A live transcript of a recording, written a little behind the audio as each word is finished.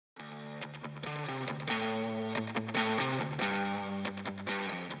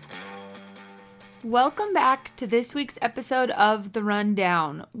Welcome back to this week's episode of The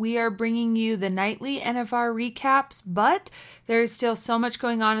Rundown. We are bringing you the nightly NFR recaps, but there's still so much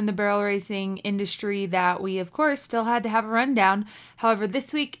going on in the barrel racing industry that we, of course, still had to have a rundown. However,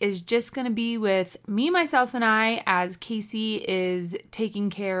 this week is just going to be with me, myself, and I, as Casey is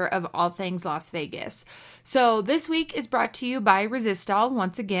taking care of all things Las Vegas. So this week is brought to you by Resistol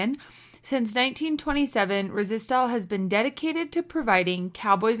once again. Since 1927, Resistol has been dedicated to providing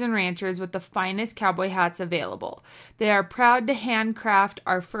cowboys and ranchers with the finest cowboy hats available. They are proud to handcraft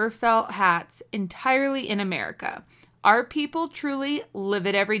our fur felt hats entirely in America. Our people truly live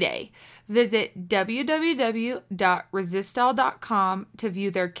it every day. Visit www.resistol.com to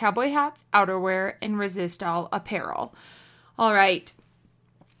view their cowboy hats, outerwear, and Resistol apparel. All right.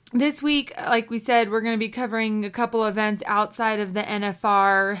 This week, like we said, we're going to be covering a couple events outside of the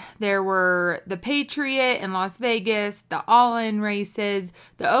NFR. There were the Patriot in Las Vegas, the All-In races,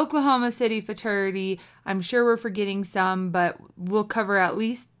 the Oklahoma City Fraternity. I'm sure we're forgetting some, but we'll cover at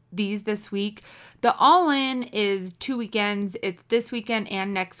least these this week. The All-In is 2 weekends. It's this weekend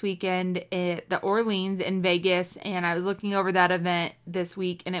and next weekend at the Orleans in Vegas, and I was looking over that event this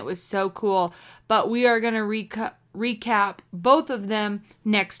week, and it was so cool. But we are going to recap both of them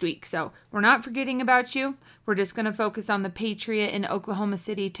next week. So we're not forgetting about you. We're just going to focus on the Patriot in Oklahoma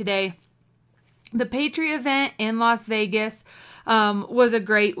City today. The Patriot event in Las Vegas was a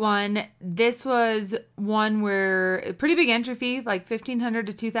great one. This was one where a pretty big entry fee, like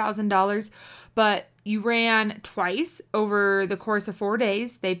 $1,500 to $2,000, but you ran twice over the course of 4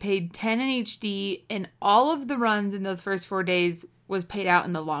 days. They paid 10 in each D, and all of the runs in those first 4 days was paid out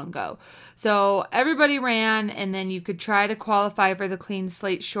in the long go. So everybody ran, and then you could try to qualify for the clean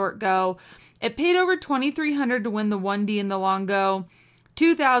slate short go. It paid over $2,300 to win the 1D in the long go,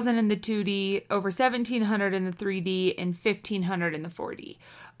 $2,000 in the 2D, over $1,700 in the 3D, and $1,500 in the 4D.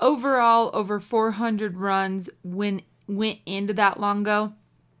 Overall, over 400 runs went into that long go.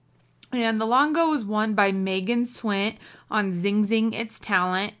 And the long go was won by Megan Swint on Zing Zing It's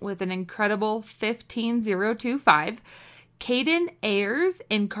Talent with an incredible 15.025. Caden Ayers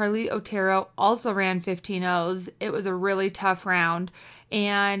and Carly Otero also ran 15.0s. It was a really tough round,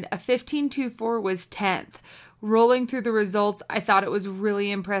 and a 15.24 was 10th. Rolling through the results, I thought it was really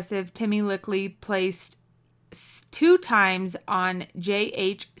impressive. Timmy Lickley placed 2 times on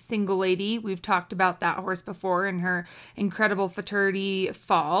JH Single Lady. We've talked about that horse before in her incredible fraternity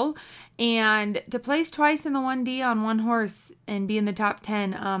fall. And to place twice in the 1D on one horse and be in the top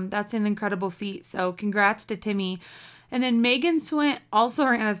 10, that's an incredible feat. So congrats to Timmy. And then Megan Swint also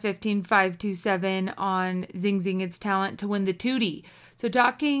ran a 15.527 on Zing Zing It's Talent to win the 2D. So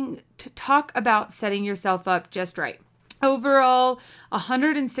talk about setting yourself up just right. Overall,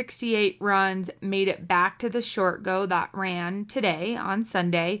 168 runs made it back to the short go that ran today on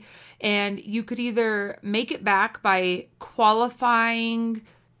Sunday. And you could either make it back by qualifying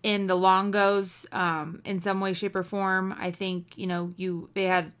in the long goes in some way, shape, or form. I think, they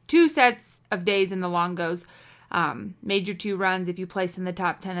had 2 sets of days in the long goes. Made your 2 runs. If you place in the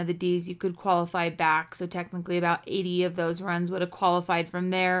top 10 of the Ds, you could qualify back. So technically about 80 of those runs would have qualified from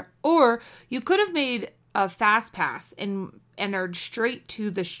there. Or you could have made a fast pass and entered straight to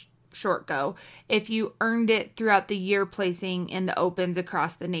the short go if you earned it throughout the year placing in the opens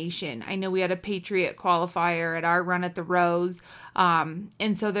across the nation. I know we had a Patriot qualifier at our run at the Rose.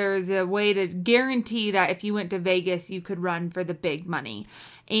 And so there's a way to guarantee that if you went to Vegas, you could run for the big money.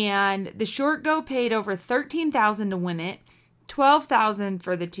 And the short go paid over $13,000 to win it, $12,000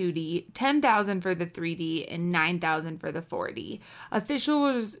 for the 2D, $10,000 for the 3D, and $9,000 for the 4D.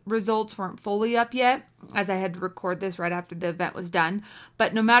 Official results weren't fully up yet, as I had to record this right after the event was done.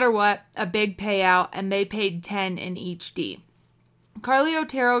 But no matter what, a big payout, and they paid 10 in each D. Carly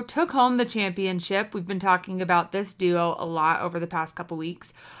Otero took home the championship. We've been talking about this duo a lot over the past couple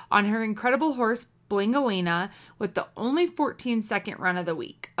weeks on her incredible horse, Blingalina, with the only 14-second run of the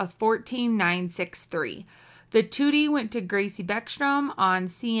week, a 14.963. The 2D went to Gracie Beckstrom on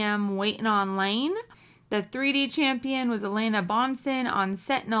CM Waitin' on Lane. The 3D champion was Elena Bonson on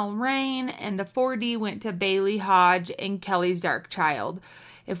Sentinel Rain, and the 4D went to Bailey Hodge and Kelly's Dark Child.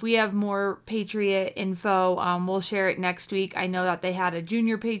 If we have more Patriot info, we'll share it next week. I know that they had a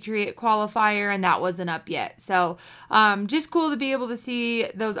Junior Patriot qualifier, and that wasn't up yet. So just cool to be able to see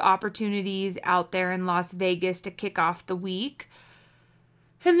those opportunities out there in Las Vegas to kick off the week.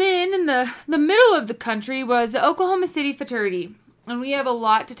 And then in the middle of the country was the Oklahoma City Fraternity. And we have a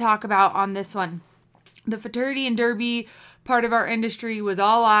lot to talk about on this one. The Fraternity and Derby part of our industry was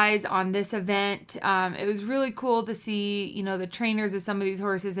all eyes on this event. It was really cool to see, the trainers of some of these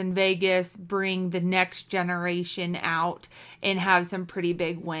horses in Vegas bring the next generation out and have some pretty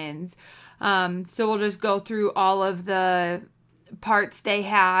big wins. So we'll just go through all of the parts they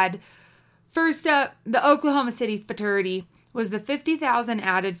had. First up, the Oklahoma City Futurity was the 50,000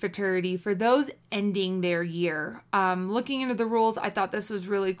 added futurity for those ending their year. Looking into the rules, I thought this was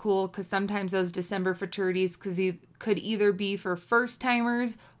really cool because sometimes those December futurities could either be for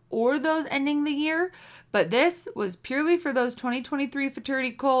first-timers or those ending the year, but this was purely for those 2023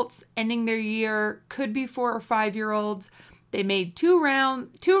 futurity colts ending their year, could be 4 or 5-year-olds. They made two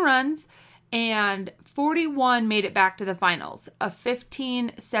runs, and 41 made it back to the finals. A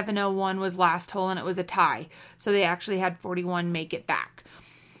 15-701 was last hole, and it was a tie. So they actually had 41 make it back.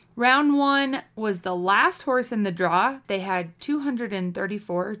 Round 1 was the last horse in the draw. They had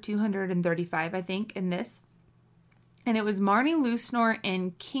 234 or 235, I think, in this. And it was Marnie Loosenor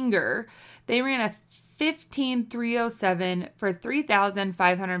and Kinger. They ran a 15-307 for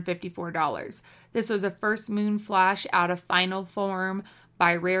 $3,554. This was a first moon flash out of final form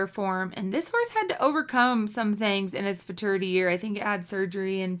by rare form, and this horse had to overcome some things in its futurity year. I think it had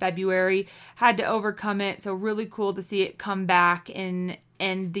surgery in February, had to overcome it, so really cool to see it come back and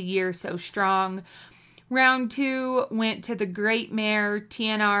end the year so strong. Round 2 went to the great mare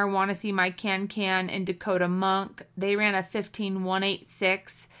TNR Wanna See My Can and Dakota Monk. They ran a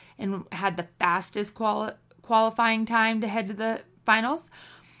 15-186 and had the fastest qualifying time to head to the finals.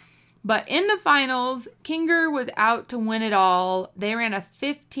 But in the finals, Kinger was out to win it all. They ran a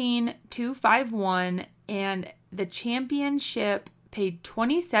 15-251, and the championship paid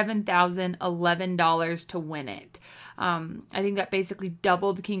 $27,011 to win it. I think that basically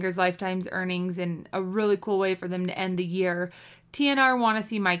doubled Kinger's lifetime's earnings in a really cool way for them to end the year. TNR Wanna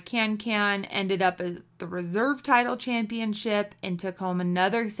See My Can ended up at the reserve title championship and took home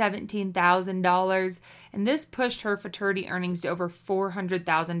another $17,000. And this pushed her futurity earnings to over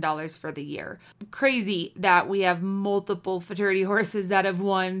 $400,000 for the year. Crazy that we have multiple futurity horses that have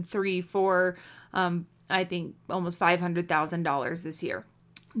won 3, 4, I think almost $500,000 this year.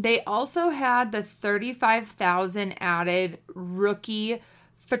 They also had the 35,000 added rookie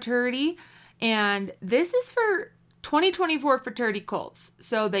futurity, and this is for 2024 futurity colts.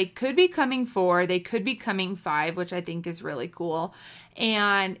 So they could be coming 4, they could be coming 5, which I think is really cool.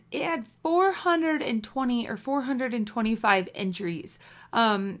 And it had 420 or 425 entries.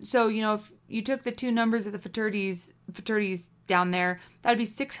 So, if you took the two numbers of the futurity down there, that'd be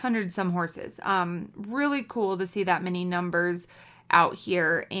 600 some horses. Really cool to see that many numbers out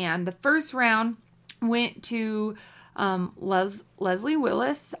here. And the first round went to Leslie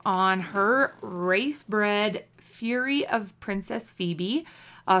Willis on her race-bred Fury of Princess Phoebe,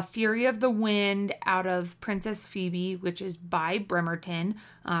 Fury of the Wind out of Princess Phoebe, which is by Bremerton,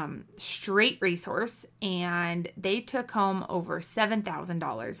 straight racehorse, and they took home over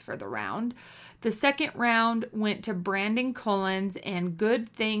 $7,000 for the round. The second round went to Brandon Collins and Good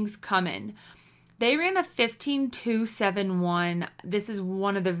Things Comin'. They ran a 15-271. This is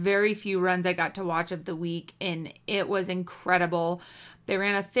one of the very few runs I got to watch of the week, and it was incredible. They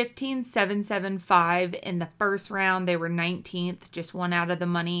ran a 15-775 in the first round. They were 19th, just one out of the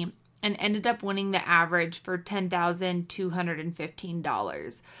money, and ended up winning the average for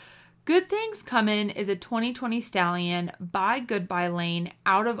 $10,215. Good Things Comin' is a 2020 stallion by Goodbye Lane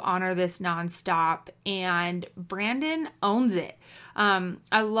out of Honor This Nonstop, and Brandon owns it.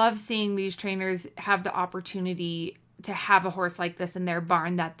 I love seeing these trainers have the opportunity to have a horse like this in their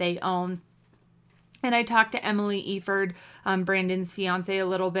barn that they own. And I talked to Emily Eford, Brandon's fiance, a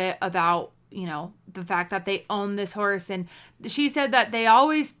little bit about, the fact that they own this horse. And she said that they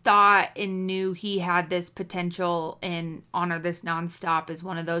always thought and knew he had this potential, and Honor This Nonstop is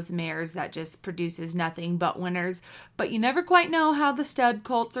one of those mares that just produces nothing but winners. But you never quite know how the stud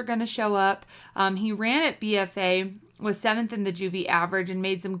colts are going to show up. He ran at BFA, was 7th in the Juvie average and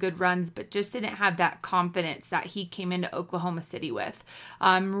made some good runs, but just didn't have that confidence that he came into Oklahoma City with.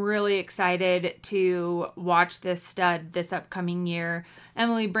 I'm really excited to watch this stud this upcoming year.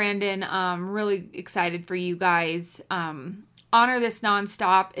 Emily, Brandon, really excited for you guys. Honor This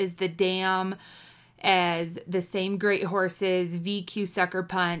Nonstop is the dam as the same great horses, VQ Sucker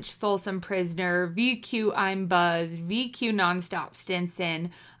Punch, Folsom Prisoner, VQ I'm Buzzed, VQ Nonstop Stinson,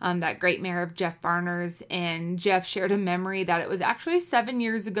 that great mare of Jeff Barner's. And Jeff shared a memory that it was actually 7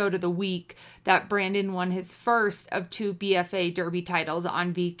 years ago to the week that Brandon won his first of 2 BFA Derby titles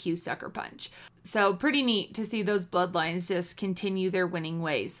on VQ Sucker Punch. So pretty neat to see those bloodlines just continue their winning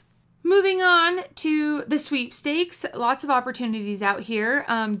ways. Moving on to the sweepstakes, lots of opportunities out here.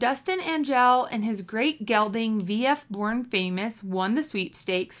 Dustin Angel and his great gelding VF Born Famous won the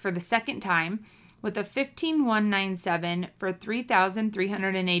sweepstakes for the second time. with a 15,197 for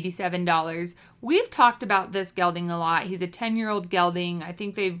 $3,387. We've talked about this gelding a lot. He's a 10-year-old gelding. I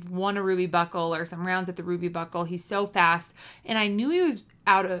think they've won a Ruby Buckle or some rounds at the Ruby Buckle. He's so fast. And I knew he was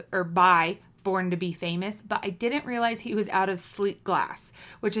by Born to be Famous, but I didn't realize he was out of Sleek Glass,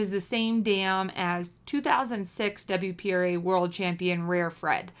 which is the same dam as 2006 WPRA World Champion Rare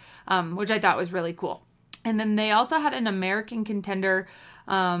Fred, which I thought was really cool. And then they also had an American contender,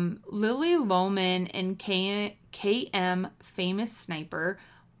 Lily Lohman and KM Famous Sniper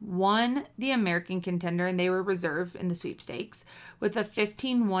won the American contender, and they were reserved in the sweepstakes with a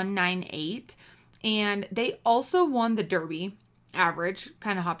 15,198. And they also won the Derby average,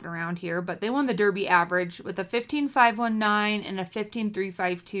 kind of hopping around here, but they won the Derby average with a 15,519 and a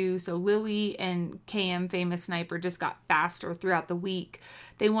 15,352. So Lily and KM Famous Sniper just got faster throughout the week.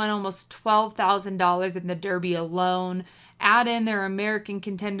 They won almost $12,000 in the Derby alone. Add in their American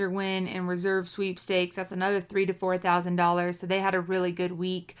contender win and reserve sweepstakes, that's another $3,000 to $4,000. So they had a really good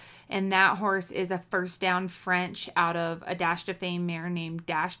week. And that horse is a first down French out of a Dash to Fame mare named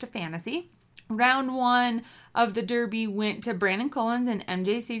Dash to Fantasy. Round 1 of the Derby went to Brandon Collins and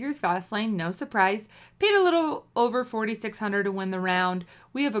MJ Seeger's Fastlane. No surprise. Paid a little over $4,600 to win the round.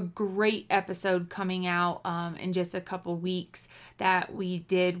 We have a great episode coming out in just a couple weeks that we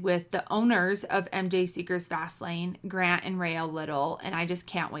did with the owners of MJ Seeger's Fastlane, Grant and Rael Little, and I just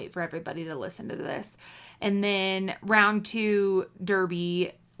can't wait for everybody to listen to this. And then round 2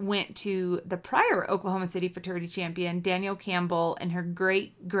 Derby went to the prior Oklahoma City Futurity champion, Danielle Campbell, and her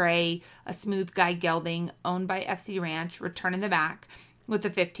Great Gray, a smooth guy gelding owned by FC Ranch, returning the back with a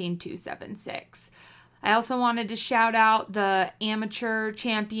 15,276. I also wanted to shout out the amateur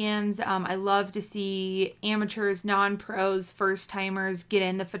champions. I love to see amateurs, non-pros, first-timers get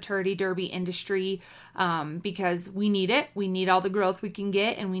in the Futurity Derby industry because we need it. We need all the growth we can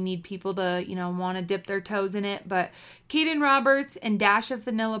get, and we need people to, want to dip their toes in it. But Caden Roberts and Dash of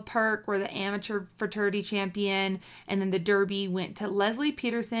Vanilla Perk were the amateur Futurity champion, and then the Derby went to Leslie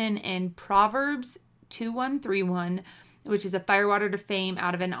Peterson and Proverbs 2131, which is a Firewater to Fame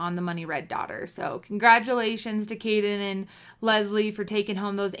out of an On the Money Red Daughter. So congratulations to Caden and Leslie for taking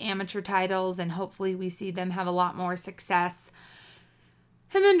home those amateur titles, and hopefully we see them have a lot more success.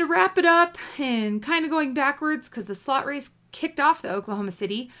 And then to wrap it up and kind of going backwards because the slot race kicked off the Oklahoma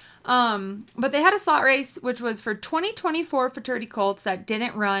City, but they had a slot race which was for 2024 Futurity Colts that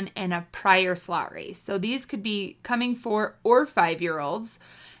didn't run in a prior slot race. So these could be coming 4 or 5-year-olds,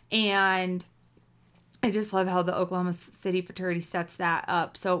 and I just love how the Oklahoma City Futurity sets that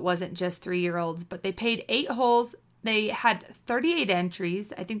up. So it wasn't just 3-year-olds, but they paid 8 holes. They had 38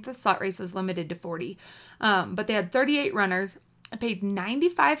 entries. I think the slot race was limited to 40. But they had 38 runners. I paid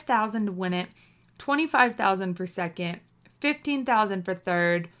 $95,000 to win it, $25,000 for second, $15,000 for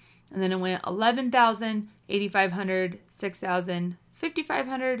third, and then it went $11,000, $8,500, $6,000,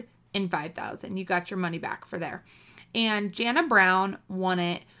 $5,500, and $5,000. You got your money back for there. And Jana Brown won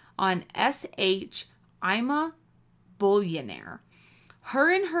it on SH I'm a Bullionaire.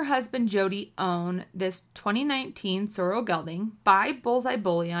 Her and her husband Jody own this 2019 Sorrel Gelding by Bullseye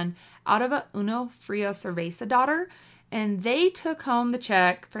Bullion out of a Uno Frio Cerveza daughter, and they took home the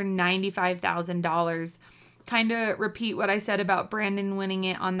check for $95,000. Kind of repeat what I said about Brandon winning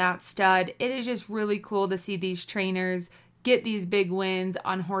it on that stud. It is just really cool to see these trainers get these big wins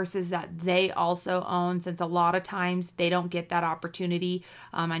on horses that they also own, since a lot of times they don't get that opportunity.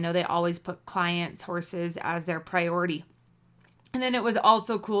 I know they always put clients' horses as their priority. And then it was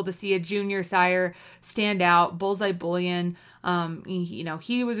also cool to see a junior sire stand out, Bullseye Bullion.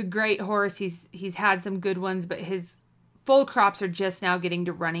 He was a great horse. He's had some good ones, but his full crops are just now getting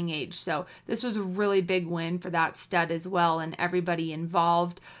to running age. So this was a really big win for that stud as well, and everybody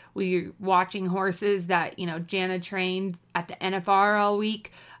involved. We're watching horses that, Jana trained at the NFR all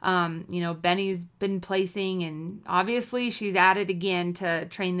week. Benny's been placing, and obviously she's added again to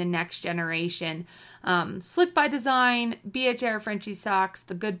train the next generation. Slick by Design, BHR Frenchie Socks,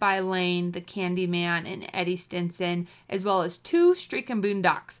 the Goodbye Lane, the Candyman, and Eddie Stinson, as well as 2 Streakin'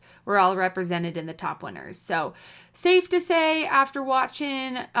 Boondocks were all represented in the top winners. So safe to say, after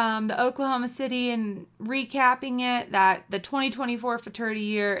watching the Oklahoma City and recapping it, that the 2024 Futurity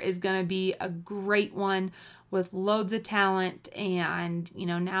year is going to be a great one with loads of talent. And,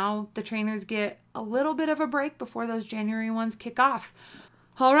 now the trainers get a little bit of a break before those January ones kick off.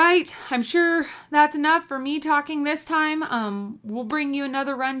 All right, I'm sure that's enough for me talking this time. We'll bring you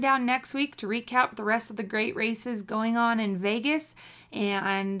another rundown next week to recap the rest of the great races going on in Vegas.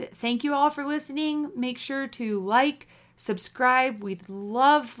 And thank you all for listening. Make sure to like, subscribe. We'd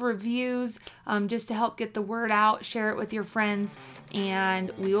love reviews just to help get the word out. Share it with your friends,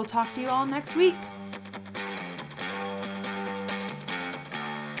 and we will talk to you all next week.